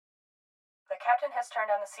captain has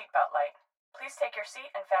turned on the seatbelt light. Please take your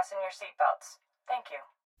seat and fasten your seatbelts. Thank you.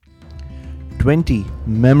 20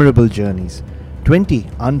 memorable journeys, 20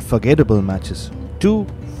 unforgettable matches, two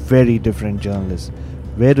very different journalists.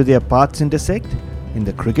 Where do their paths intersect? In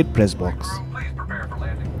the cricket press box. Please prepare for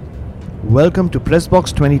landing. Welcome to Press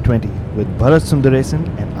Box 2020 with Bharat Sundaresan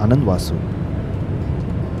and Anand Vasu.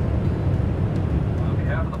 On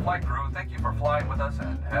behalf of the flight crew, thank you for flying with us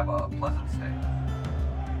and have a pleasant stay.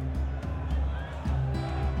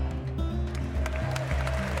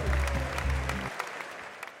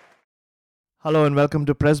 Hello and welcome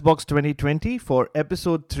to Press Box 2020 for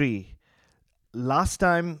episode 3. Last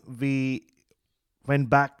time we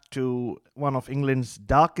went back to one of England's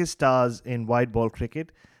darkest hours in white ball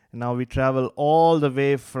cricket. Now we travel all the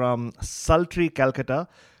way from sultry Calcutta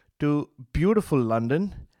to beautiful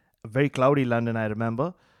London, a very cloudy London I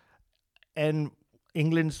remember, and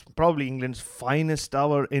probably England's finest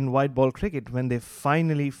hour in white ball cricket when they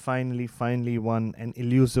finally won an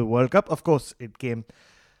elusive World Cup. Of course, it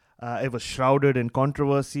was shrouded in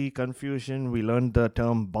controversy, confusion. We learned the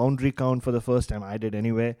term boundary count for the first time. I did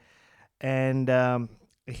anyway. And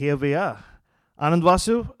here we are. Anand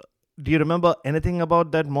Vasu, do you remember anything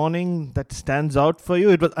about that morning that stands out for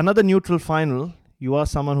you? It was another neutral final. You are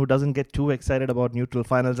someone who doesn't get too excited about neutral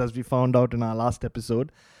finals, as we found out in our last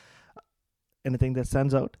episode. Anything that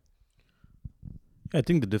stands out? I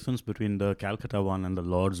think the difference between the Calcutta one and the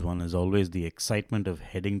Lords one is always the excitement of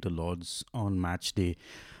heading to Lords on match day.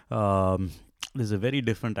 There's a very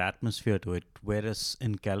different atmosphere to it, whereas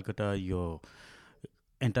in Calcutta your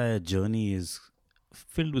entire journey is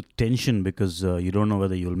filled with tension because you don't know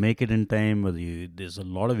whether you'll make it in time, there's a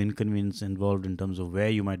lot of inconvenience involved in terms of where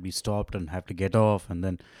you might be stopped and have to get off, and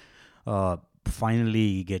then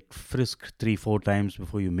finally get frisked 3-4 times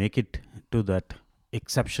before you make it to that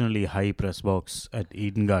exceptionally high press box at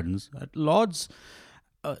Eden Gardens. At Lords,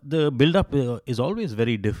 the build-up is always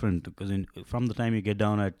very different because from the time you get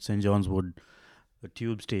down at St. John's Wood, the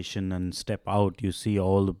tube station, and step out, you see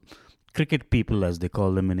all the cricket people, as they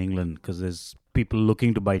call them in England, because there's people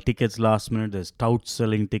looking to buy tickets last minute, there's touts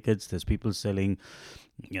selling tickets, there's people selling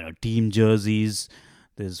team jerseys,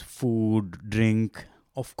 there's food, drink.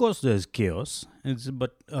 Of course, there's chaos,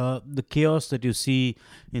 but the chaos that you see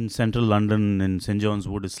in central London in St. John's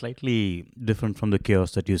Wood is slightly different from the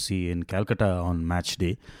chaos that you see in Calcutta on match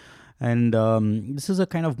day. And this is a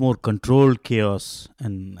kind of more controlled chaos,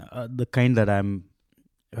 and the kind that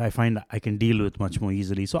I find I can deal with much more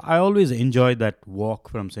easily. So I always enjoy that walk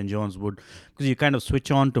from St. John's Wood because you kind of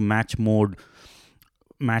switch on to match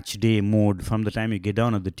day mode from the time you get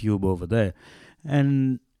down at the tube over there.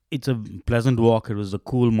 And it's a pleasant walk. It was a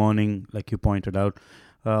cool morning, like you pointed out.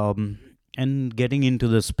 And getting into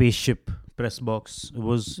the spaceship press box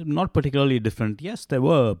was not particularly different. Yes, there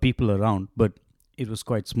were people around, but it was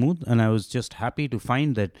quite smooth. And I was just happy to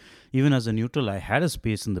find that even as a neutral, I had a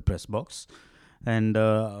space in the press box. And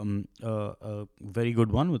a very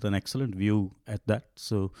good one with an excellent view at that.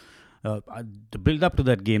 So the build up to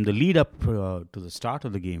that game, the lead up to the start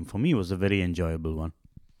of the game, for me was a very enjoyable one.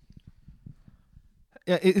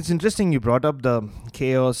 Yeah, it's interesting you brought up the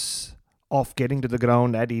chaos of getting to the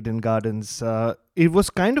ground at Eden Gardens. It was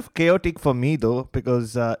kind of chaotic for me though,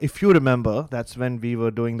 because if you remember, that's when we were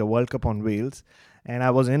doing the World Cup on wheels, and I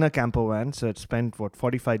was in a camper van, so it spent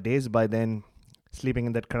 45 days by then sleeping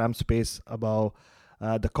in that cramped space above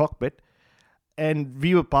the cockpit, and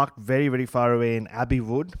we were parked very, very far away in Abbey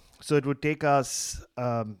Wood, so it would take us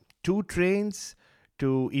 2 trains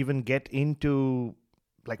to even get into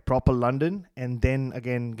like proper London, and then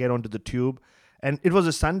again get onto the tube. And it was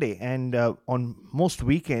a Sunday, and on most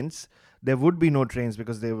weekends there would be no trains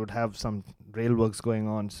because they would have some rail works going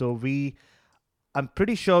on. So I'm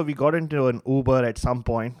pretty sure we got into an Uber at some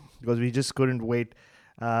point because we just couldn't wait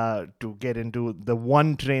to get into the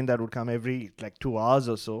one train that would come every 2 hours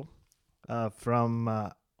or so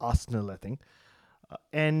from Arsenal, I think.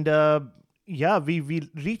 We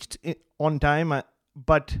reached on time,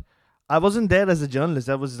 but I wasn't there as a journalist.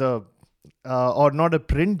 I was or not a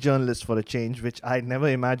print journalist for a change, which I never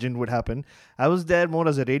imagined would happen. I was there more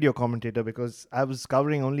as a radio commentator because I was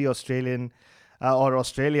covering only Australia's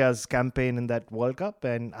campaign in that World Cup,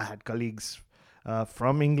 and I had colleagues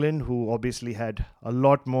from England who obviously had a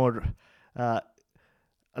lot more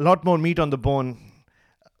meat on the bone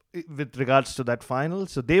with regards to that final.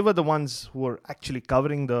 So they were the ones who were actually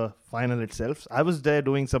covering the final itself. I was there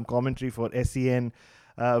doing some commentary for SEN,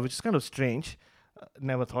 which is kind of strange.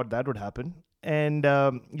 Never thought that would happen. And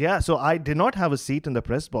so I did not have a seat in the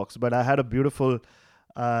press box, but I had a beautiful,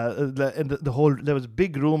 there was a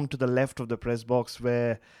big room to the left of the press box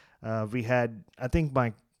where we had, I think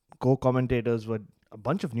my co-commentators were a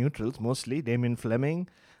bunch of neutrals, mostly Damien Fleming,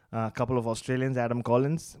 a couple of Australians, Adam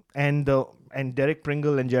Collins, and Derek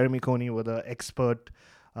Pringle and Jeremy Coney were the expert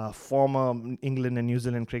former England and New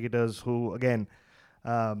Zealand cricketers who, again,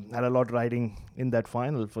 had a lot riding in that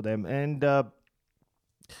final for them. And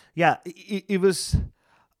it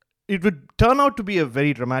would turn out to be a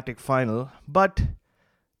very dramatic final. But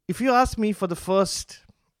if you ask me, for the first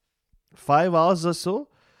 5 hours or so,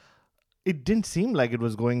 it didn't seem like it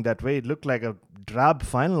was going that way. It looked like a drab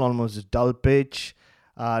final, almost a dull pitch.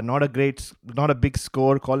 Not a big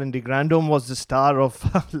score. Colin de Grandhomme was the star of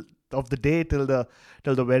of the day till the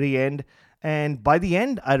very end. And by the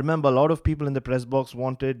end, I remember a lot of people in the press box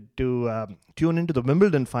wanted to tune into the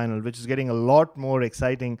Wimbledon final, which is getting a lot more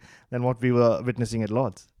exciting than what we were witnessing at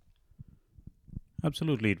Lord's.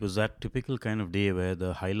 Absolutely. It was that typical kind of day where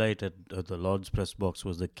the highlight at the Lord's press box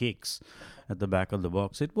was the cakes at the back of the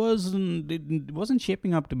box. It wasn't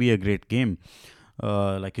shaping up to be a great game.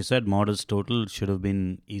 Like you said, modest total should have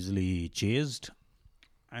been easily chased.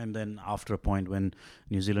 And then after a point when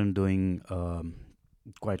New Zealand doing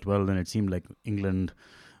quite well, then it seemed like England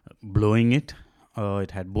blowing it.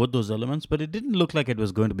 It had both those elements, but it didn't look like it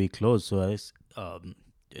was going to be close. So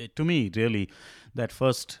to me, really, that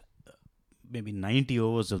first maybe 90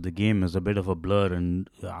 overs of the game is a bit of a blur, and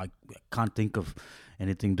I can't think of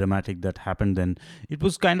anything dramatic that happened then. It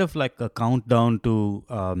was kind of like a countdown to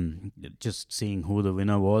just seeing who the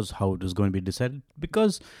winner was, how it was going to be decided,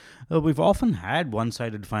 because we've often had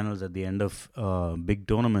one-sided finals at the end of big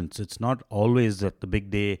tournaments. It's not always that the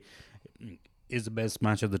big day is the best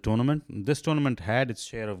match of the tournament. This tournament had its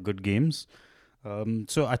share of good games.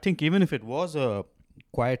 So I think even if it was a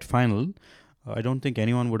quiet final, I don't think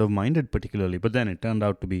anyone would have minded particularly, but then it turned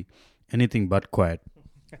out to be anything but quiet.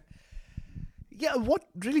 Yeah, what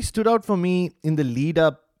really stood out for me in the lead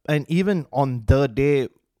up and even on the day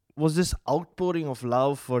was this outpouring of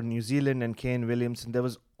love for New Zealand and Kane Williamson. There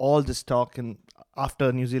was all this talk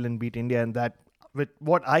after New Zealand beat India, and that with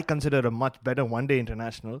what I consider a much better one-day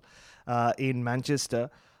international in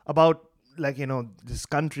Manchester, about this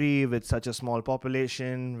country with such a small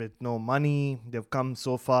population, with no money, they've come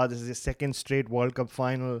so far. This is their second straight World Cup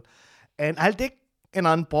final. And I'll take an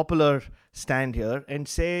unpopular stand here and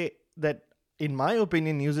say that, in my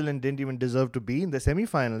opinion, New Zealand didn't even deserve to be in the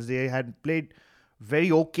semi-finals. They had played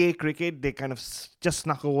very okay cricket. They kind of just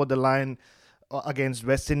snuck over the line against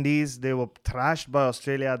West Indies. They were thrashed by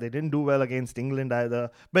Australia. They didn't do well against England either.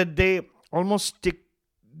 But they almost ticked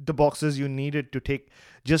the boxes you needed to take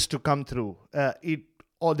just to come through. They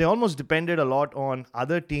almost depended a lot on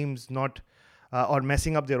other teams not or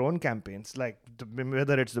messing up their own campaigns, like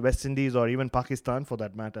whether it's the West Indies or even Pakistan for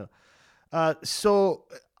that matter. So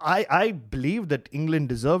I believe that England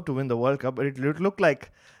deserved to win the World Cup, but it looked like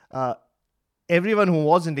everyone who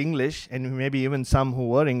wasn't English, and maybe even some who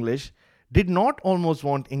were English, did not almost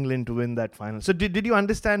want England to win that final. So did you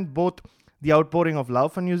understand both the outpouring of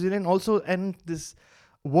love for New Zealand also, and this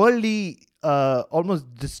worldly, almost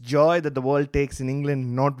this joy that the world takes in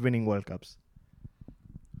England not winning World Cups?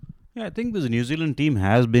 Yeah, I think this New Zealand team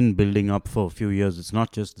has been building up for a few years. It's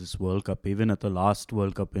not just this World Cup. Even at the last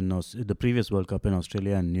World Cup the previous World Cup in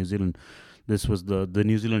Australia and New Zealand, this was the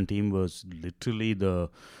New Zealand team was literally the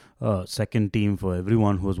second team for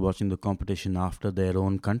everyone who was watching the competition after their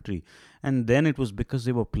own country. And then it was because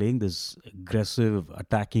they were playing this aggressive,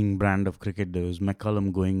 attacking brand of cricket. There was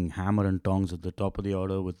McCullum going hammer and tongs at the top of the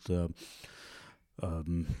order with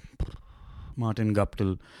Martin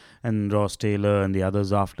Guptill and Ross Taylor and the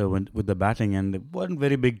others after with the batting. And there weren't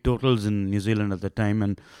very big totals in New Zealand at the time.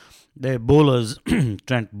 And their bowlers,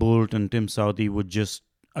 Trent Boult and Tim Southee, would just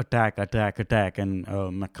attack. And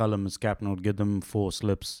McCullum as captain would give them 4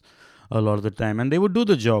 slips a lot of the time. And they would do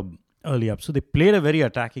the job early up. So they played a very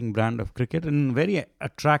attacking brand of cricket and very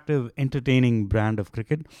attractive, entertaining brand of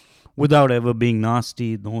cricket without ever being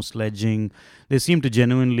nasty, no sledging. They seem to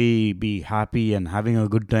genuinely be happy and having a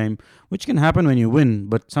good time, which can happen when you win.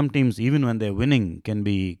 But some teams, even when they're winning, can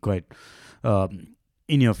be quite in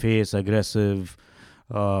your face, aggressive,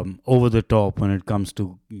 over the top when it comes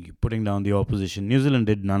to putting down the opposition. New Zealand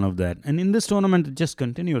did none of that. And in this tournament, it just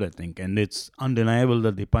continued, I think. And it's undeniable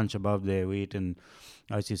that they punch above their weight in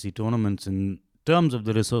ICC tournaments in terms of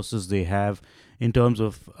the resources they have, in terms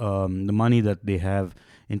of the money that they have,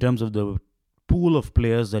 in terms of the pool of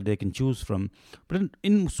players that they can choose from. But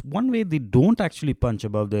in one way, they don't actually punch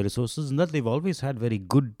above their resources, in that they've always had very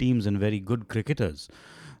good teams and very good cricketers.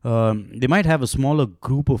 They might have a smaller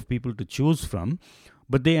group of people to choose from,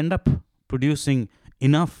 but they end up producing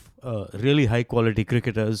enough really high quality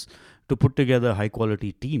cricketers to put together high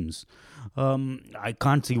quality teams. I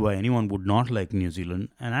can't see why anyone would not like New Zealand.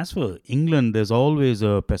 And as for England, there's always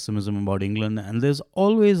a pessimism about England, and there's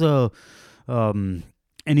always a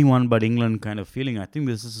anyone but England kind of feeling. I think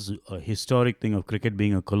this is a historic thing of cricket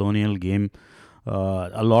being a colonial game.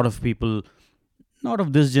 A lot of people, not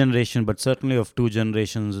of this generation, but certainly of 2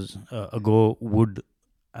 generations ago, would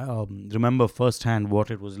remember firsthand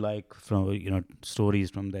what it was like from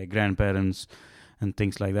stories from their grandparents and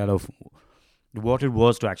things like that of what it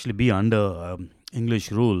was to actually be under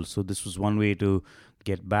English rule. So this was one way to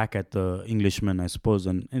get back at the Englishmen, I suppose,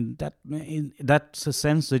 and that's a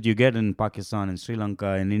sense that you get in Pakistan, in Sri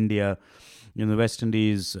Lanka, in India, in the West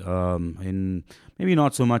Indies, in maybe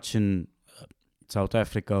not so much in South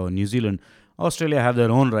Africa or New Zealand. Australia have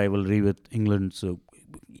their own rivalry with England, so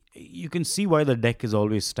you can see why the deck is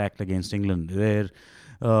always stacked against England. They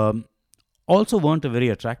also weren't a very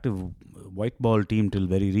attractive white ball team till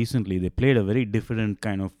very recently. They played a very different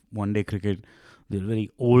kind of one-day cricket. They're very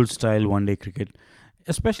old-style one-day cricket.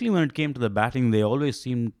 Especially when it came to the batting, they always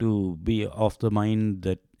seemed to be of the mind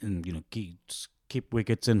that keep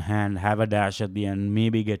wickets in hand, have a dash at the end,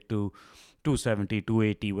 maybe get to 270,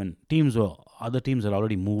 280 when other teams had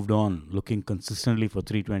already moved on, looking consistently for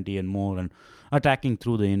 320 and more and attacking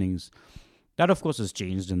through the innings. That, of course, has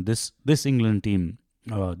changed. And this England team,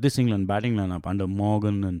 this England batting lineup under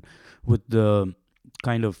Morgan and with the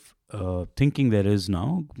kind of thinking there is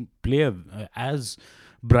now, play as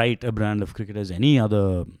bright a brand of cricket as any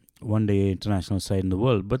other one-day international side in the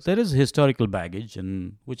world. But there is historical baggage,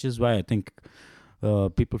 and which is why I think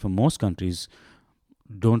people from most countries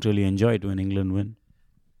don't really enjoy it when England win.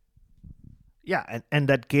 Yeah, and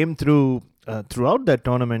that came through throughout that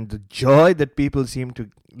tournament. The joy that people seem to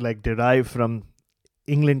derive from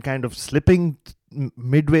England kind of slipping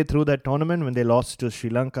midway through that tournament when they lost to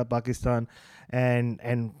Sri Lanka, Pakistan, and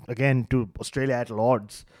again to Australia at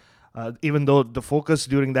Lords. Even though the focus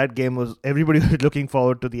during that game was everybody was looking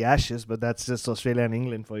forward to the Ashes, but that's just Australia and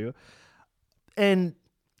England for you. And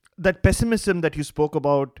that pessimism that you spoke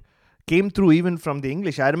about came through even from the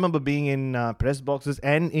English. I remember being in press boxes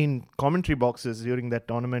and in commentary boxes during that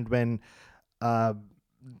tournament when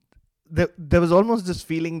there was almost this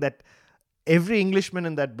feeling that every Englishman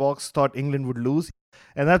in that box thought England would lose.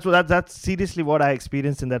 And that's seriously what I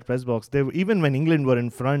experienced in that press box. Even when England were in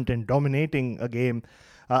front and dominating a game,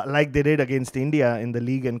 like they did against India in the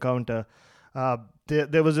league encounter,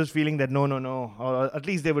 there was this feeling that no, or at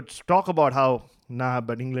least they would talk about how,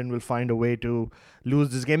 but England will find a way to lose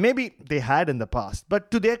this game. Maybe they had in the past.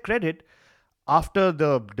 But to their credit, after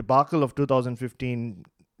the debacle of 2015,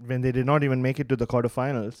 when they did not even make it to the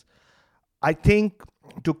quarterfinals, I think,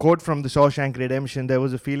 to quote from the Shawshank Redemption, there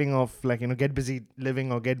was a feeling of get busy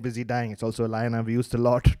living or get busy dying. It's also a line I've used a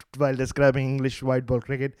lot while describing English white ball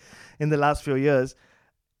cricket in the last few years.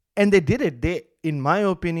 And they did it. They, in my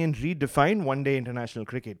opinion, redefined one-day international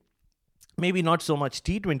cricket. Maybe not so much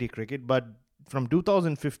T20 cricket, but from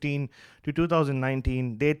 2015 to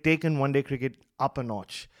 2019, they'd taken one-day cricket up a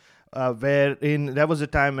notch. Wherein there was a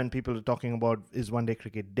time when people were talking about, is one-day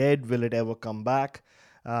cricket dead? Will it ever come back?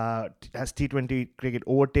 Has T20 cricket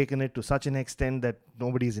overtaken it to such an extent that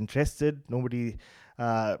nobody is interested? Nobody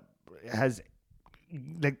has,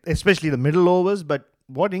 especially the middle overs. But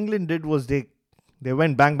what England did was they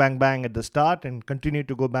went bang, bang, bang at the start and continued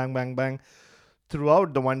to go bang, bang, bang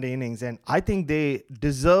throughout the one-day innings. And I think they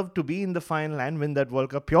deserve to be in the final and win that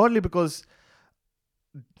World Cup purely because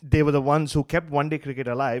they were the ones who kept one-day cricket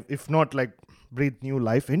alive, if not breathed new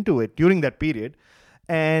life into it during that period.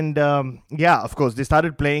 And of course, they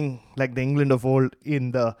started playing like the England of old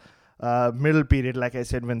in the middle period, like I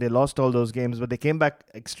said, when they lost all those games. But they came back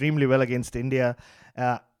extremely well against India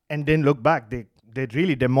and didn't look back. They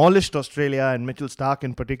really demolished Australia and Mitchell Starc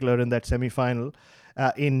in particular in that semi-final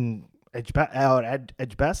in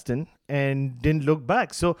Edgbaston and didn't look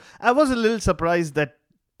back. So I was a little surprised that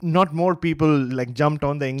not more people jumped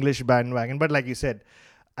on the English bandwagon. But like you said,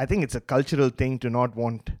 I think it's a cultural thing to not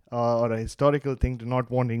want, or a historical thing to not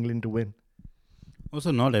want England to win.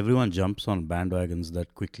 Also, not everyone jumps on bandwagons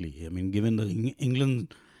that quickly. I mean, given that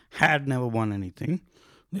England had never won anything,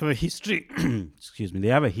 they have a history. They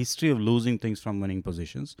have a history of losing things from winning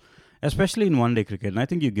positions, especially in one-day cricket. And I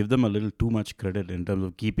think you give them a little too much credit in terms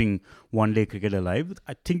of keeping one-day cricket alive.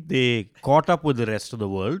 I think they caught up with the rest of the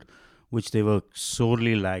world, which they were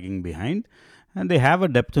sorely lagging behind. And they have a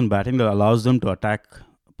depth in batting that allows them to attack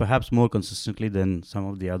perhaps more consistently than some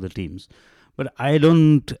of the other teams. But I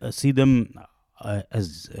don't see them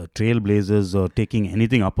as trailblazers or taking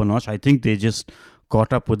anything up a notch. I think they just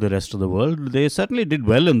caught up with the rest of the world. They certainly did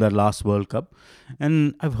well in that last World Cup.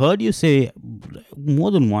 And I've heard you say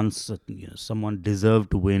more than once that someone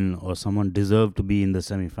deserved to win or someone deserved to be in the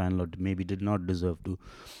semi-final or maybe did not deserve to.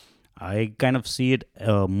 I kind of see it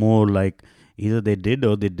more like either they did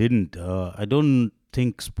or they didn't. I don't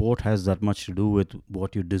think sport has that much to do with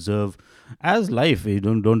what you deserve. As life, you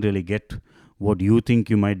don't really get what you think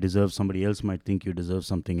you might deserve. Somebody else might think you deserve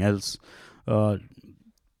something else.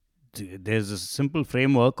 There's a simple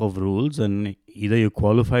framework of rules, and either you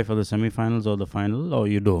qualify for the semi-finals or the final, or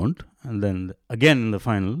you don't. And then again in the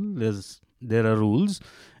final, there are rules.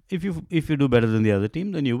 If you do better than the other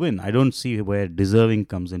team, then you win. I don't see where deserving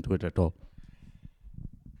comes into it at all.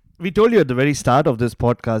 We told you at the very start of this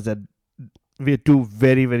podcast that we're two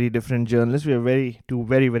very, very different journalists. We're two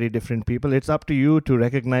very, very different people. It's up to you to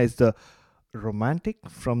recognize the romantic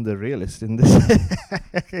from the realist in this.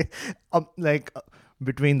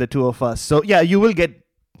 Between the two of us. So yeah, you will get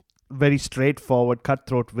very straightforward,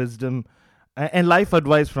 cutthroat wisdom and life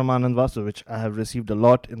advice from Anand Vasu, which I have received a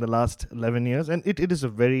lot in the last 11 years. And it is a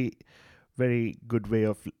very, very good way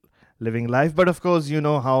of living life. But of course, you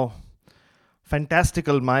know how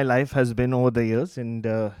fantastical my life has been over the years. And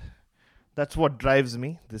that's what drives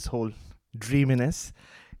me, this whole dreaminess,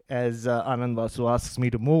 as Anand Vasu asks me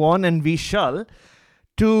to move on. And we shall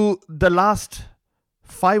to the last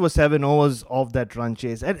 5 or 7 overs of that run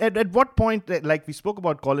chase. At what point, like we spoke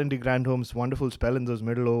about Colin de Grandhomme's wonderful spell in those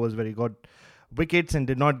middle overs where he got wickets and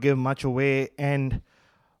did not give much away, and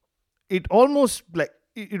it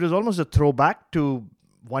was almost a throwback to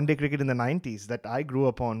one-day cricket in the 90s that I grew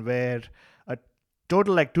up on, where a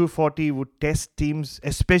total like 240 would test teams,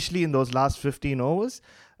 especially in those last 15 overs.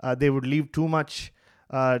 They would leave too much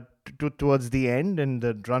towards the end, and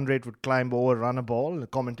the run rate would climb over, run a ball. The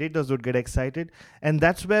commentators would get excited, and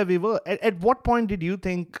that's where we were. At what point did you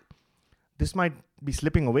think this might be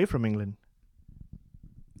slipping away from England?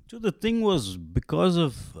 So the thing was, because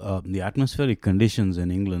of the atmospheric conditions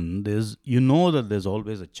in England, that there's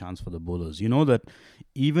always a chance for the bowlers. You know that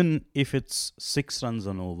even if it's 6 runs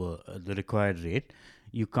on over the required rate,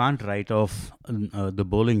 you can't write off the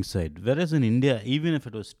bowling side. Whereas in India, even if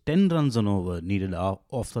it was 10 runs on over needed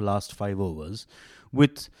off the last 5 overs,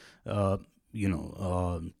 with 3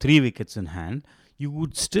 wickets in hand, you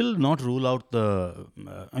would still not rule out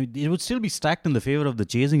it would still be stacked in the favor of the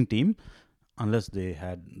chasing team, unless they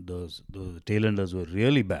had the tailenders were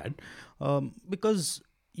really bad, because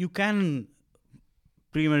you can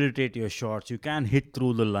premeditate your shots, you can hit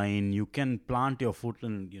through the line, you can plant your foot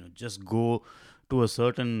and just go to a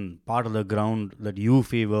certain part of the ground that you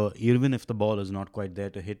favor, even if the ball is not quite there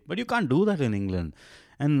to hit. But you can't do that in England,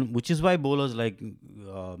 and which is why bowlers like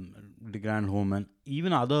de Grandhomme and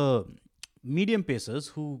even other medium pacers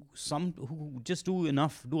who just do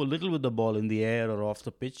a little with the ball in the air or off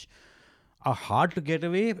the pitch, are hard to get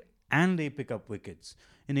away, and they pick up wickets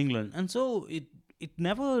in England. And so it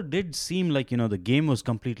never did seem like the game was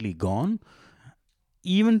completely gone.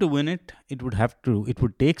 Even to win it, it would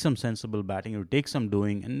take some sensible batting, it would take some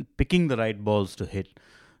doing and picking the right balls to hit.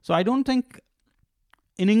 So I don't think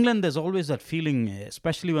in England there's always that feeling,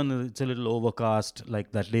 especially when it's a little overcast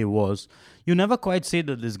like that day was, you never quite say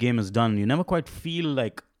that this game is done. You never quite feel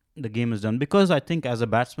like the game is done, because I think as a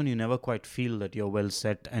batsman you never quite feel that you're well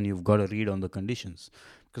set and you've got a read on the conditions,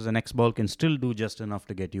 because the next ball can still do just enough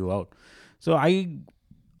to get you out. So I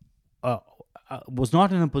was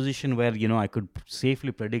not in a position where I could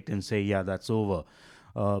safely predict and say, yeah, that's over.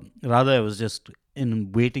 Rather, I was just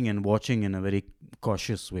in waiting and watching in a very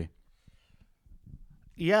cautious way.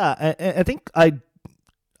 Yeah, I think I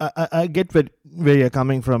get where you're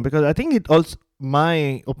coming from, because I think it also,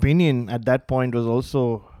 my opinion at that point was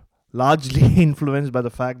also largely influenced by the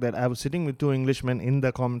fact that I was sitting with 2 Englishmen in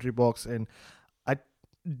the commentary box, and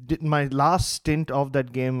my last stint of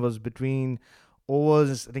that game was between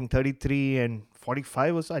overs, I think 33 and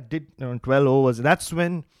 45 or so. I did around 12 overs. That's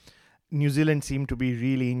when New Zealand seemed to be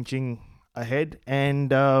really inching ahead,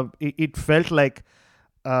 and it felt like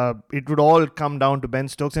it would all come down to Ben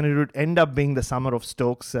Stokes, and it would end up being the summer of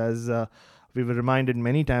Stokes, as we were reminded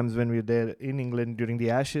many times when we were there in England during the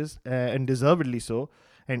Ashes, and deservedly so.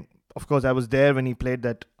 And of course, I was there when he played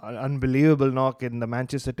that unbelievable knock in the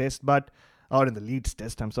Manchester Test, or in the Leeds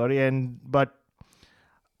Test, I'm sorry. But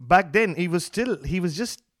back then, he was still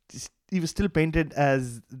painted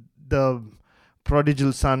as the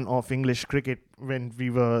prodigal son of English cricket when we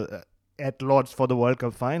were at Lord's for the World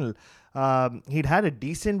Cup final. He'd had a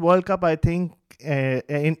decent World Cup, I think,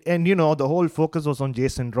 and the whole focus was on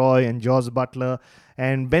Jason Roy and Jos Buttler,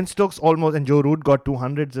 and Ben Stokes and Joe Root got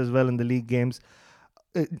 200s as well in the league games.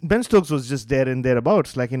 Ben Stokes was just there and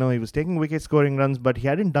thereabouts. Like, he was taking wicket scoring runs, but he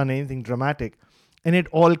hadn't done anything dramatic. And it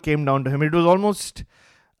all came down to him. It was almost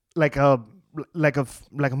like a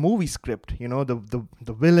movie script, the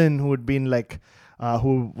villain who had been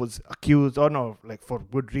who was accused, or no, like for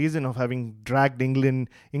good reason, of having dragged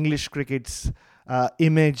English cricket's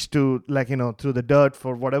image to, through the dirt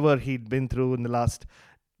for whatever he'd been through in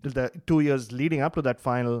the 2 years leading up to that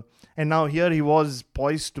final. And now here he was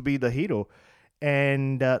poised to be the hero.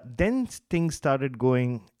 And then things started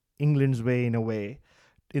going England's way in a way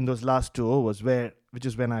in those last 2 overs, which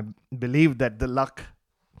is when I believed that the luck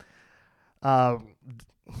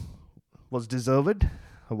was deserved,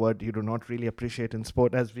 a word you do not really appreciate in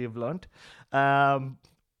sport, as we have learnt.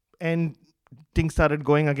 And things started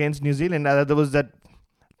going against New Zealand. There was that.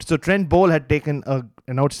 So Trent Boult had taken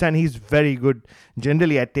an outstanding. He's very good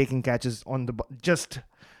generally at taking catches on the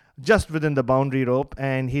just within the boundary rope,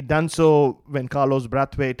 and he'd done so when Carlos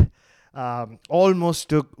Brathwaite almost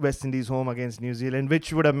took West Indies home against New Zealand,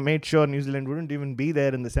 which would have made sure New Zealand wouldn't even be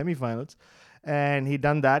there in the semi-finals. And he'd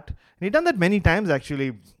done that. And he'd done that many times,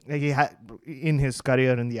 actually. He had in his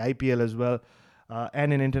career in the IPL as well,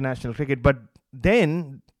 and in international cricket. But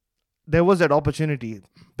then there was that opportunity.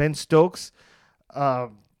 Ben Stokes,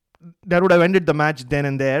 that would have ended the match then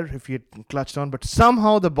and there if he had clutched on. But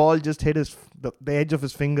somehow the ball just hit the edge of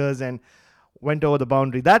his fingers and went over the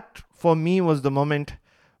boundary. That, for me, was the moment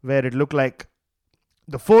where it looked like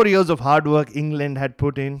the 4 years of hard work England had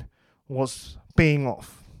put in was paying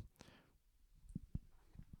off.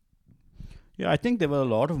 Yeah, I think there were a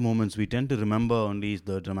lot of moments. We tend to remember only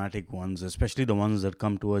the dramatic ones, especially the ones that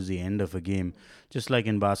come towards the end of a game. Just like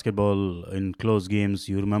in basketball, in close games,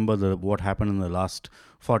 you remember what happened in the last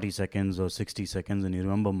 40 seconds or 60 seconds, and you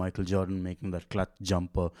remember Michael Jordan making that clutch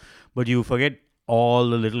jumper. But you forget all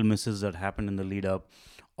the little misses that happened in the lead up,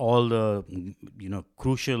 all the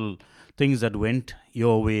crucial things that went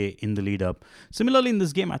your way in the lead up. Similarly, in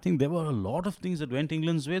this game, I think there were a lot of things that went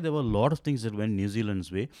England's way. There were a lot of things that went New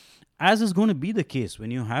Zealand's way, as is going to be the case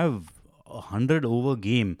when you have a 100-over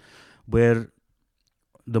game where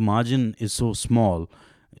the margin is so small.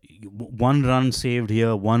 1 run saved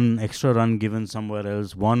here, 1 extra run given somewhere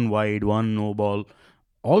else, 1 wide, 1 no ball,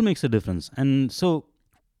 all makes a difference. And so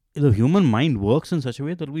the human mind works in such a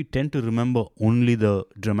way that we tend to remember only the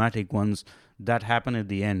dramatic ones that happen at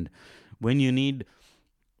the end. When you need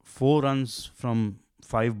 4 runs from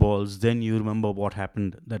 5 balls, then you remember what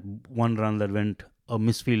happened, that 1 run that went, a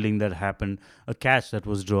misfielding that happened, a catch that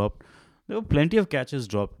was dropped. There were plenty of catches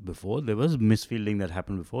dropped before. There was misfielding that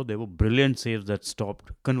happened before. There were brilliant saves that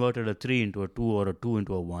stopped, converted a 3 into a 2 or a 2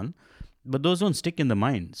 into a 1. But those don't stick in the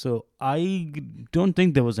mind. So I don't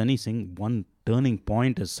think there was anything, one turning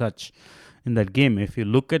point as such in that game. If you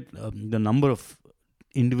look at the number of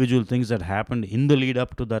individual things that happened in the lead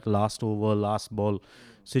up to that last over, last ball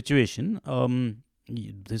situation,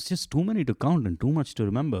 there's just too many to count and too much to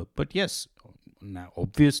remember. But yes, now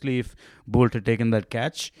obviously if Boult had taken that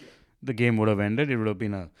catch, the game would have ended. It would have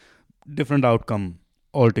been a different outcome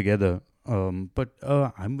altogether. But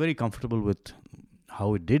I'm very comfortable with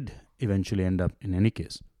how it did eventually end up in any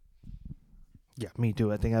case. Yeah, me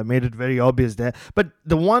too. I think I made it very obvious there. But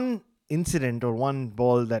the one incident or one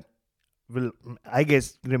ball that will, I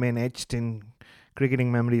guess, remain etched in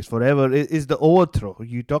cricketing memories forever is the overthrow.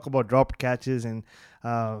 You talk about dropped catches and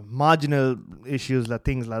marginal issues, like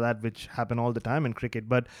things like that, which happen all the time in cricket.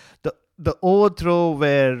 But the overthrow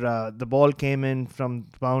where the ball came in from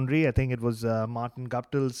boundary, I think it was Martin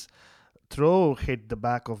Guptill's throw, hit the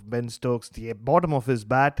back of Ben Stokes, the bottom of his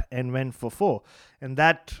bat, and went for 4. And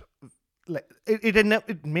that,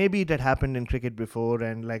 maybe it had happened in cricket before,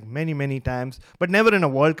 and like many times, but never in a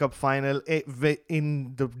World Cup final.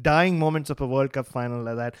 In the dying moments of a World Cup final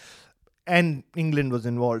like that, and England was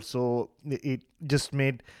involved, so it just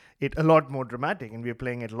made it a lot more dramatic. And we were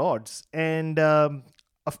playing at Lords, and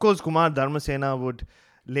of course Kumar Dharmasena would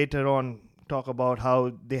later on talk about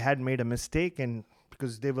how they had made a mistake, and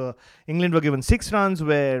because England were given 6 runs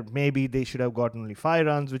where maybe they should have gotten only 5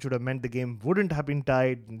 runs, which would have meant the game wouldn't have been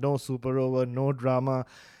tied, no super over, no drama,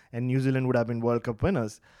 and New Zealand would have been World Cup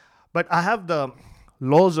winners. But I have the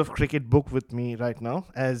Laws of Cricket book with me right now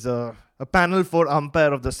as a panel for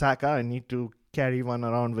umpire of the Saka. I need to carry one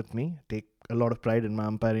around with me. Take a lot of pride in my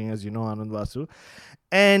umpiring, as you know, Anand Vasu.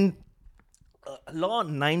 And Law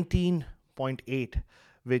 19.8,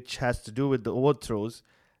 which has to do with the overthrows,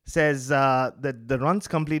 says that the runs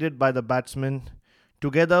completed by the batsman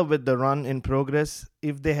together with the run in progress,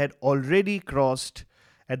 if they had already crossed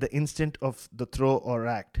at the instant of the throw or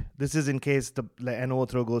act. This is in case an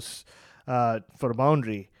overthrow goes for a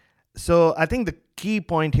boundary. So I think the key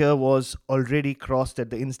point here was already crossed at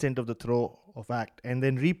the instant of the throw of act. And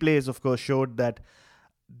then replays, of course, showed that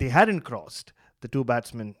they hadn't crossed the two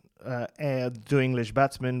English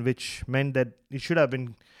batsmen, which meant that it should have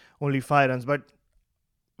been only 5 runs. But,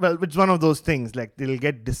 well, it's one of those things, like they'll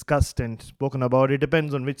get discussed and spoken about. It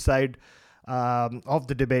depends on which side of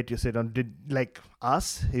the debate you sit on. Like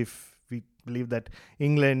us, if we believe that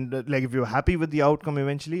England, like if you're happy with the outcome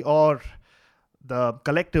eventually, or the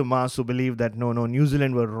collective mass who believe that no, New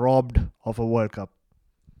Zealand were robbed of a World Cup.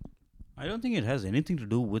 I don't think it has anything to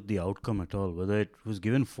do with the outcome at all. Whether it was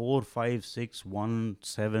given 4, 5, 6, 1,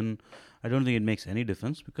 7, I don't think it makes any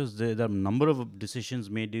difference, because there are a number of decisions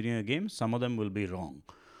made during a game. Some of them will be wrong.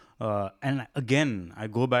 And again, I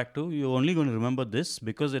go back to, you're only going to remember this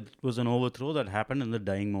because it was an overthrow that happened in the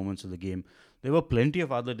dying moments of the game. There were plenty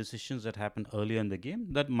of other decisions that happened earlier in the game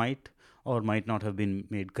that might or might not have been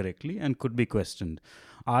made correctly and could be questioned.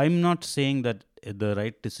 I'm not saying that the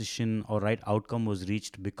right decision or right outcome was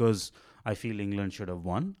reached because I feel England should have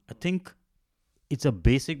won. I think it's a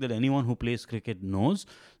basic that anyone who plays cricket knows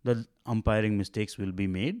that umpiring mistakes will be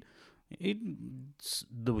made.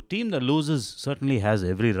 The team that loses certainly has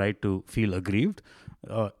every right to feel aggrieved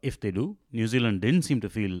if they do. New Zealand didn't seem to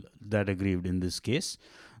feel that aggrieved in this case.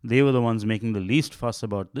 They were the ones making the least fuss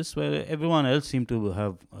about this, where everyone else seemed to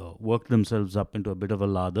have worked themselves up into a bit of a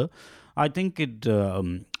lather. I think it's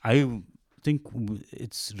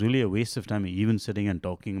really a waste of time even sitting and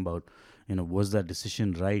talking about, was that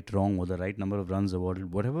decision right, wrong, or the right number of runs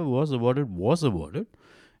awarded. Whatever was awarded.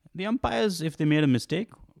 The umpires, if they made a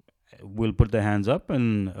mistake, will put their hands up,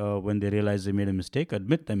 and when they realize they made a mistake,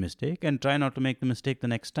 admit their mistake and try not to make the mistake the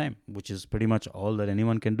next time, which is pretty much all that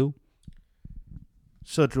anyone can do.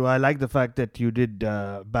 So true. I like the fact that you did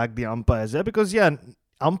back the umpires there, because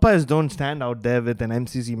umpires don't stand out there with an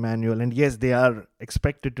MCC manual, and yes, they are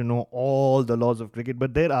expected to know all the laws of cricket,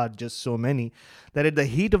 but there are just so many that at the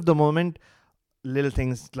heat of the moment, little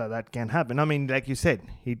things like that can happen. I mean, like you said,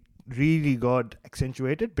 it really got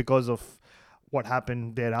accentuated because of what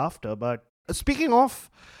happened thereafter. But speaking of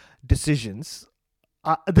decisions,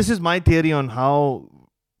 this is my theory on how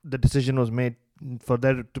the decision was made for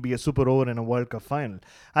there to be a super over in a World Cup final.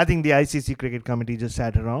 I think the ICC Cricket Committee just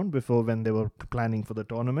sat around before, when they were planning for the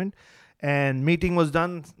tournament, and meeting was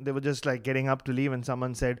done. They were just like getting up to leave, and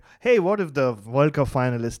someone said, hey, what if the World Cup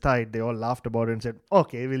final is tied? They all laughed about it and said,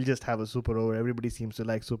 okay, we'll just have a super over. Everybody seems to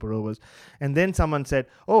like super overs. And then someone said,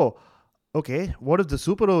 oh, okay, what if the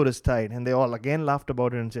super over is tied? And they all again laughed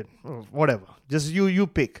about it and said, oh, whatever, just you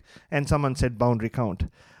pick. And someone said boundary count.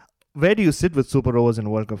 Where do you sit with super overs in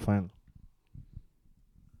World Cup final?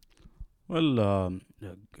 Well,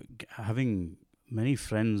 having many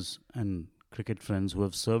friends and cricket friends who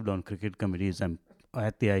have served on cricket committees and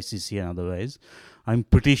at the ICC and otherwise, I'm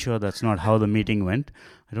pretty sure that's not how the meeting went.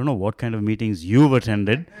 I don't know what kind of meetings you've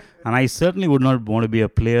attended, and I certainly would not want to be a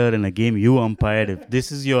player in a game you umpired if this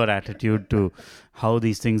is your attitude to how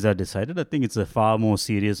these things are decided. I think it's a far more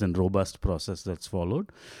serious and robust process that's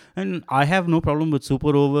followed. And I have no problem with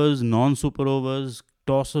super overs, non-super overs,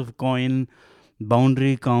 toss of coin,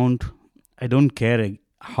 boundary count. I don't care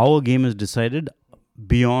how a game is decided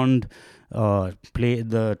beyond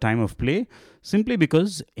the time of play, simply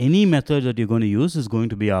because any method that you're going to use is going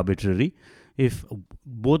to be arbitrary. If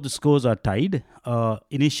both the scores are tied,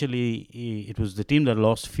 initially it was the team that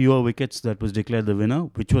lost fewer wickets that was declared the winner,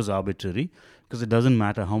 which was arbitrary, because it doesn't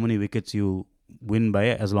matter how many wickets you win by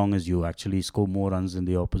as long as you actually score more runs than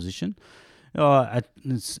the opposition.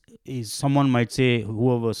 Someone might say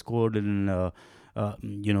whoever scored in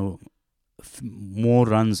more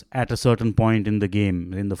runs at a certain point in the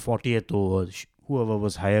game, in the 40th over, whoever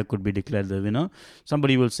was higher could be declared the winner.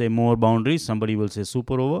 Somebody will say more boundaries, somebody will say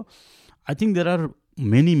super over. I think there are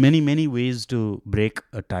many ways to break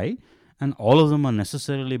a tie, and all of them are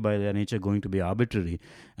necessarily by their nature going to be arbitrary.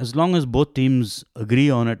 As long as both teams agree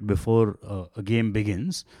on it before a game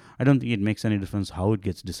begins, I don't think it makes any difference how it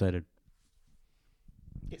gets decided.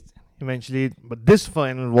 Eventually, but this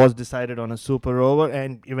final was decided on a super over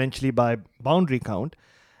and eventually by boundary count.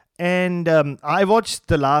 And I watched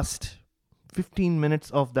the last 15 minutes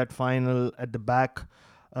of that final at the back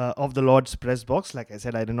of the Lord's press box. Like I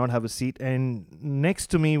said, I did not have a seat. And next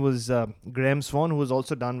to me was Graham Swan, who was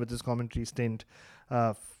also done with his commentary stint.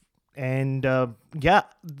 The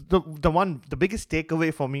biggest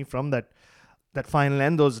takeaway for me from that final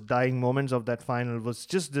and those dying moments of that final was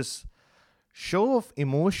just this show of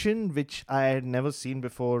emotion which I had never seen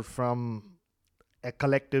before from a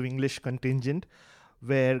collective English contingent,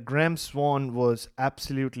 where Graham Swan was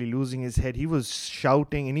absolutely losing his head. He was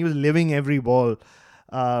shouting and he was living every ball.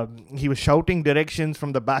 He was shouting directions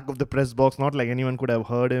from the back of the press box, not like anyone could have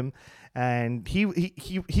heard him. And he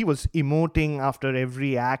was emoting after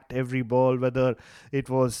every act, every ball, whether it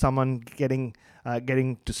was someone getting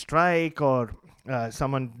to strike, or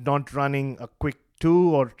someone not running a quick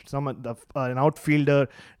two, or an outfielder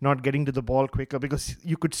not getting to the ball quicker, because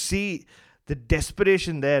you could see the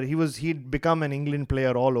desperation there. He'd become an England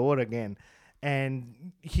player all over again.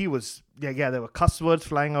 And he was, there were cuss words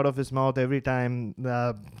flying out of his mouth every time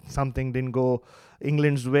something didn't go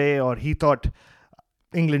England's way, or he thought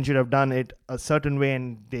England should have done it a certain way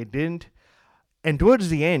and they didn't. And towards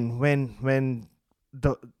the end, when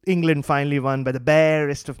the England finally won by the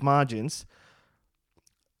barest of margins,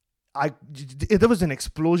 there was an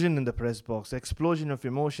explosion in the press box, explosion of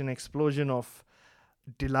emotion, explosion of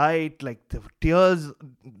delight, like the tears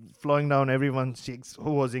flowing down everyone's cheeks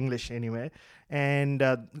who was English anyway. And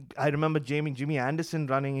I remember Jimmy Anderson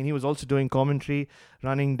running, and he was also doing commentary,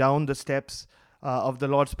 running down the steps of the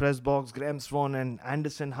Lord's press box, Graham Swan and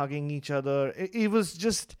Anderson hugging each other. It was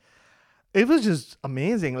just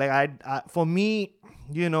amazing. Like for me,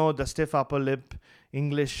 the stiff upper lip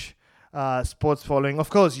English sports following, of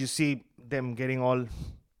course you see them getting all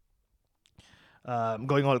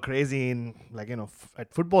going all crazy in, like,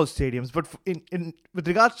 at football stadiums, but in with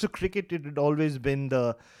regards to cricket, it had always been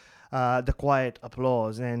the quiet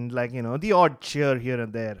applause and, like, the odd cheer here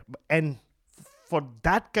and there. And for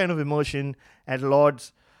that kind of emotion at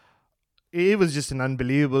Lord's, it was just an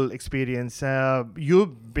unbelievable experience.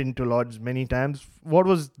 You've been to Lord's many times. What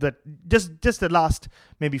was that? Just the last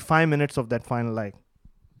maybe 5 minutes of that final like?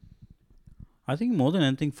 I think more than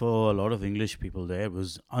anything, for a lot of English people there,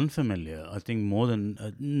 was unfamiliar. I think more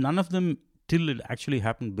than none of them, till it actually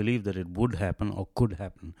happened, believed that it would happen or could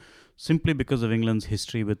happen, simply because of England's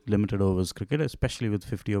history with limited overs cricket, especially with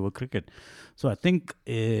 50-over cricket. So I think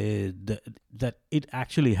that it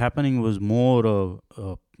actually happening was more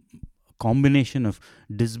a combination of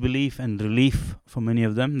disbelief and relief for many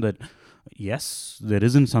of them, that yes, there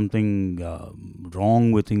isn't something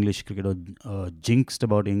wrong with English cricket or jinxed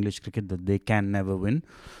about English cricket that they can never win.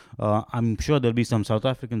 I'm sure there'll be some South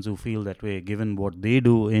Africans who feel that way, given what they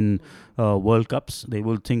do in World Cups. They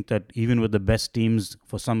will think that even with the best teams,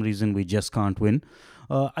 for some reason, we just can't win.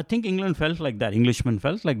 I think England felt like that. Englishmen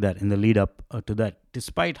felt like that in the lead up to that.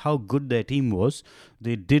 Despite how good their team was,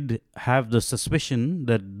 they did have the suspicion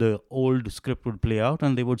that the old script would play out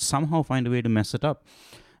and they would somehow find a way to mess it up.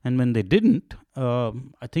 And when they didn't,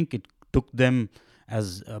 I think it took them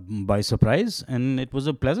as by surprise, and it was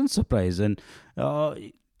a pleasant surprise. And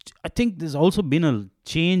I think there's also been a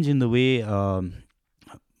change in the way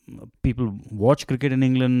people watch cricket in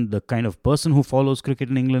England, the kind of person who follows cricket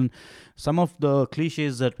in England. Some of the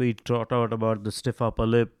cliches that we trot out about the stiff upper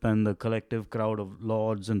lip and the collective crowd of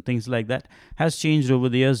Lords and things like that has changed over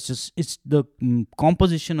the years. Just it's the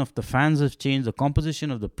composition of the fans has changed, the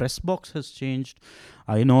composition of the press box has changed.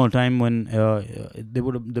 I know a time when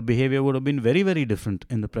the behavior would have been very, very different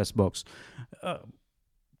in the press box.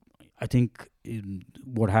 I think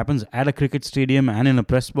what happens at a cricket stadium and in a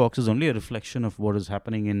press box is only a reflection of what is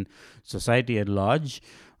happening in society at large.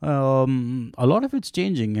 A lot of it's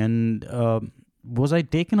changing, and was I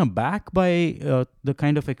taken aback by the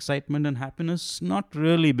kind of excitement and happiness? Not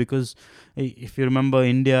really, because if you remember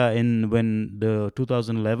India, when the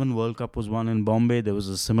 2011 World Cup was won in Bombay, there was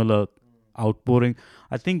a similar outpouring.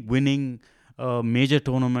 I think winning a major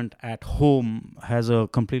tournament at home has a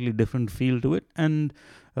completely different feel to it, and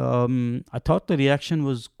I thought the reaction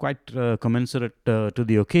was quite commensurate to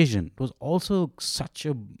the occasion. It was also such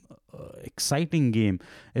a exciting game,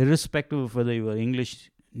 irrespective of whether you were English,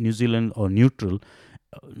 New Zealand or neutral.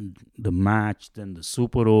 The match, then the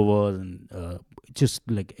super overs, and just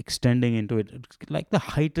like extending into it, like the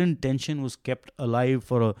heightened tension was kept alive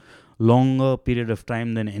for a longer period of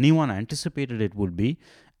time than anyone anticipated it would be.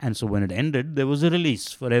 And so when it ended, there was a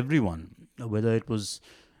release for everyone, whether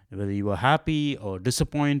you were happy or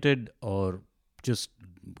disappointed or just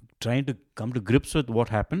trying to come to grips with what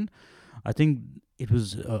happened. I think it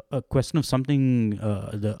was a question of something,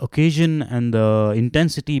 the occasion and the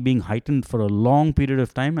intensity being heightened for a long period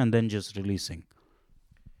of time and then just releasing.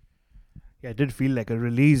 Yeah, it did feel like a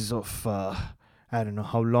release of, I don't know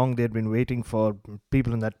how long they'd been waiting for,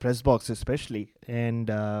 people in that press box especially.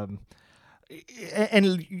 And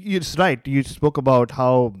it's right, you spoke about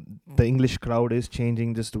how the English crowd is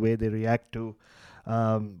changing, just the way they react to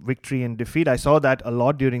victory and defeat. I saw that a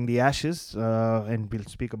lot during the Ashes, and we'll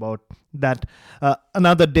speak about that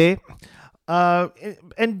another day.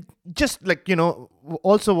 And just like,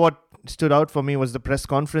 also what stood out for me was the press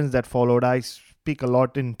conference that followed. I speak a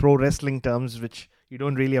lot in pro wrestling terms, which you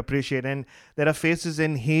don't really appreciate. And there are faces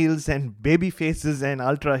in heels and baby faces and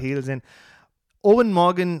ultra heels. And Owen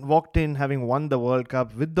Morgan walked in having won the World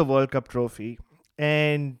Cup with the World Cup trophy,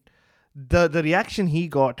 and the reaction he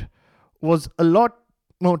got was a lot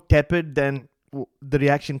more tepid than the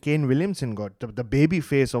reaction Kane Williamson got. The baby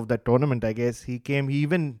face of that tournament, I guess. He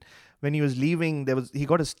even when he was leaving, he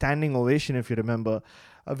got a standing ovation, if you remember,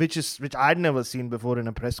 which I'd never seen before in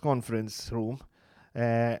a press conference room.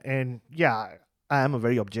 And yeah, I am a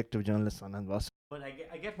very objective journalist, Anand Vasu. Well,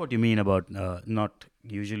 I get what you mean about not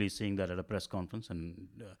usually seeing that at a press conference,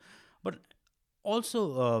 but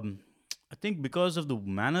also I think because of the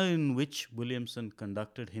manner in which Williamson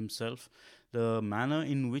conducted himself, the manner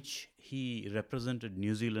in which he represented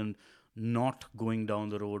New Zealand, not going down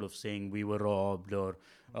the road of saying we were robbed or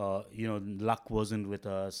luck wasn't with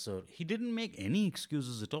us, or he didn't make any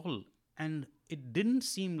excuses at all, and it didn't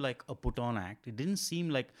seem like a put-on act. It didn't seem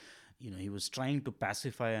like he was trying to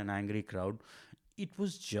pacify an angry crowd. It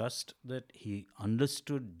was just that he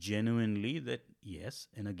understood genuinely that, yes,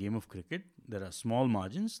 in a game of cricket, there are small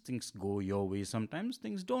margins. Things go your way sometimes,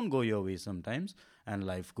 things don't go your way sometimes, and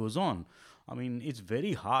life goes on. I mean, it's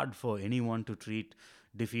very hard for anyone to treat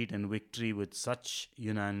defeat and victory with such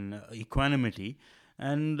equanimity.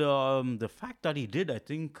 And the fact that he did, I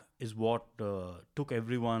think, is what took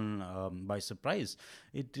everyone by surprise.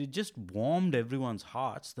 It just warmed everyone's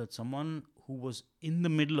hearts that someone who was in the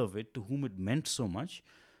middle of it, to whom it meant so much,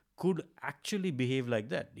 could actually behave like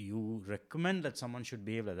that. You recommend that someone should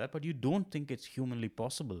behave like that, but you don't think it's humanly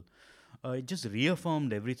possible. It just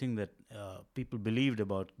reaffirmed everything that people believed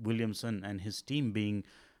about Williamson and his team being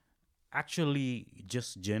actually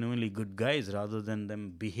just genuinely good guys rather than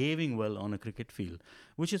them behaving well on a cricket field,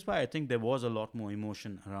 which is why I think there was a lot more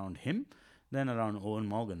emotion around him than around Owen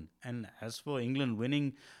Morgan. And as for England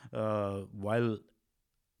winning, while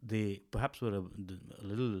they perhaps were a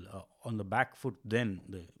little on the back foot then,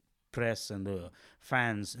 the press and the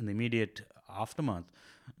fans in the immediate aftermath,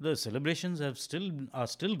 the celebrations are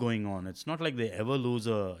still going on. It's not like they ever lose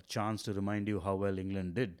a chance to remind you how well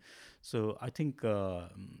England did. So I think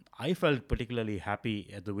I felt particularly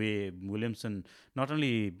happy at the way Williamson not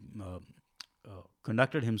only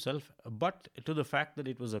conducted himself, but to the fact that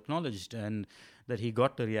it was acknowledged and that he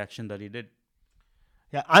got the reaction that he did.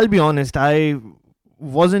 Yeah, I'll be honest. I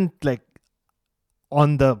didn't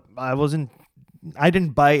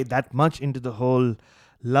buy that much into the whole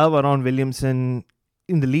love around Williamson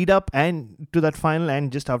in the lead up and to that final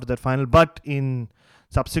and just after that final. But in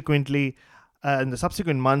the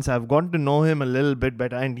subsequent months, I've gotten to know him a little bit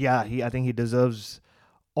better. And yeah, I think he deserves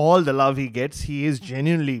all the love he gets. He is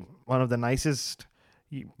genuinely one of the nicest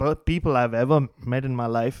people I've ever met in my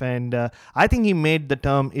life. And I think he made the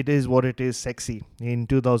term "it is what it is" sexy in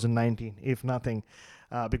 2019, if nothing,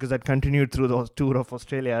 because that continued through the tour of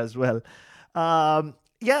Australia as well. And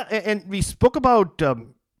we spoke about...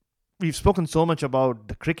 we've spoken so much about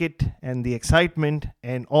the cricket and the excitement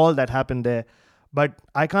and all that happened there. But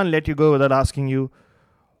I can't let you go without asking you,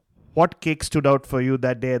 what cake stood out for you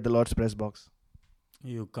that day at the Lord's press box?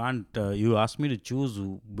 You can't. You asked me to choose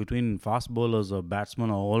between fast bowlers or batsmen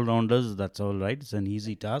or all-rounders. That's all right. It's an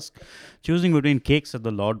easy task. Choosing between cakes at the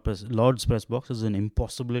Lord's press box is an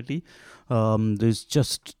impossibility. There's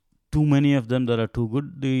just too many of them that are too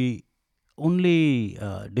good. The only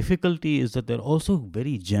difficulty is that they're also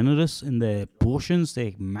very generous in their portions.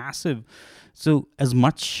 They're massive. So as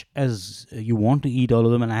much as you want to eat all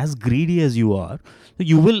of them and as greedy as you are,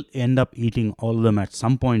 you will end up eating all of them at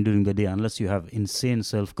some point during the day unless you have insane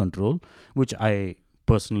self-control, which I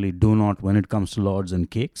personally do not when it comes to Lords and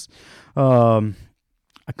cakes. I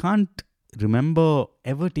can't remember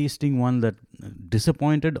ever tasting one that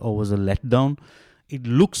disappointed or was a letdown. It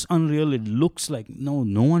looks unreal. It looks like no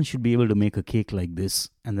one should be able to make a cake like this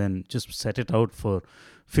and then just set it out for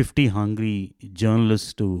 50 hungry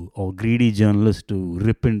journalists or greedy journalists to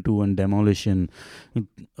rip into and demolish in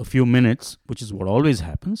a few minutes, which is what always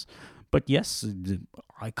happens. But yes,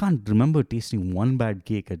 I can't remember tasting one bad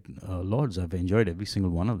cake at Lord's. I've enjoyed every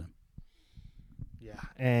single one of them. Yeah,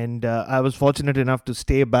 and I was fortunate enough to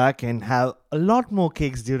stay back and have a lot more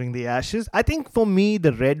cakes during the Ashes. I think for me,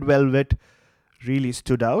 the red velvet really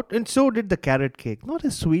stood out, and so did the carrot cake. Not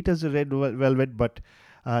as sweet as the red velvet, but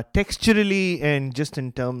texturally and just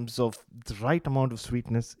in terms of the right amount of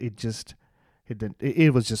sweetness, it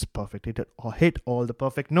was just perfect. It hit all the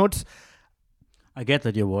perfect notes. I get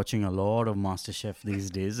that you're watching a lot of MasterChef these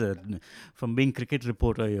days. From being cricket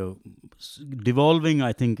reporter, you're devolving,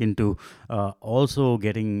 I think, into also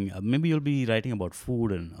getting. Maybe you'll be writing about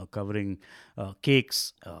food and covering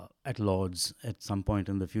cakes at Lords at some point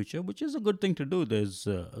in the future, which is a good thing to do. There's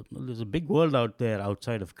a big world out there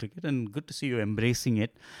outside of cricket, and good to see you embracing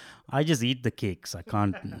it. I just eat the cakes. I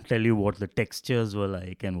can't tell you what the textures were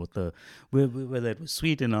like and whether it was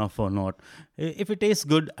sweet enough or not. If it tastes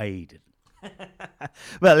good, I eat it.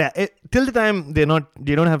 Well, yeah, till the time they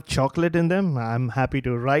don't have chocolate in them, I'm happy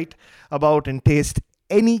to write about and taste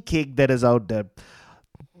any cake that is out there.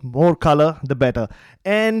 More color, the better.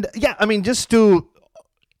 And yeah, I mean, just to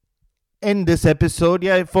end this episode,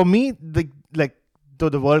 yeah, for me, though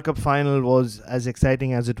the World Cup final was as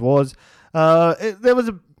exciting as it was, there was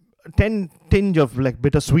a tinge of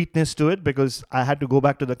bittersweetness to it because I had to go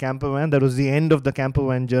back to the camper van. That was the end of the camper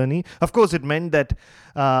van journey. Of course, it meant that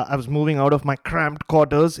I was moving out of my cramped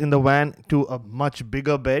quarters in the van to a much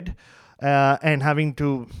bigger bed and having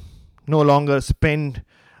to no longer spend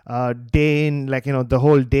day in the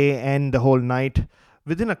whole day and the whole night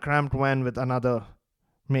within a cramped van with another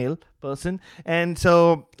male person. And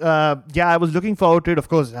so I was looking forward to it. Of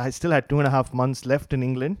course, I still had 2.5 months left in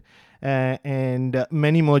England and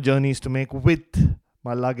many more journeys to make with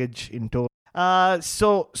my luggage in tow.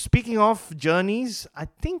 So speaking of journeys, I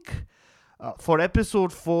think for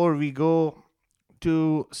episode 4 we go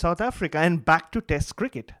to South Africa and back to Test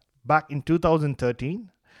cricket. Back in 2013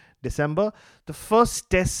 December, the first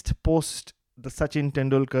test post the Sachin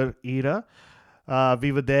Tendulkar era.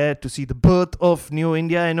 We were there to see the birth of New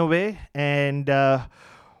India in a way, and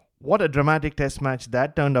what a dramatic test match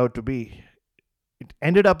that turned out to be. It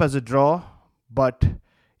ended up as a draw, but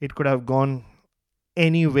it could have gone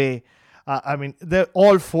any way. I mean,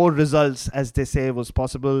 all 4 results, as they say, was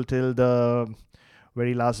possible till the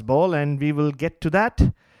very last ball, and we will get to that.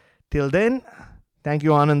 Till then, thank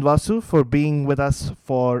you, Anand Vasu, for being with us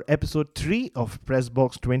for episode 3 of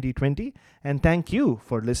Pressbox 2020, and thank you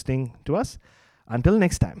for listening to us. Until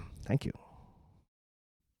next time, thank you.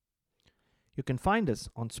 You can find us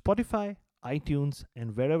on Spotify, iTunes,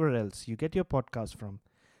 and wherever else you get your podcast from.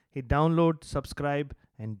 Hit download, subscribe,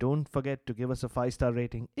 and don't forget to give us a 5-star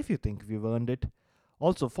rating if you think we've earned it.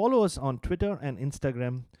 Also, follow us on Twitter and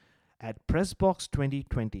Instagram at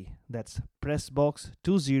Pressbox2020. That's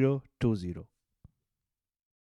Pressbox2020.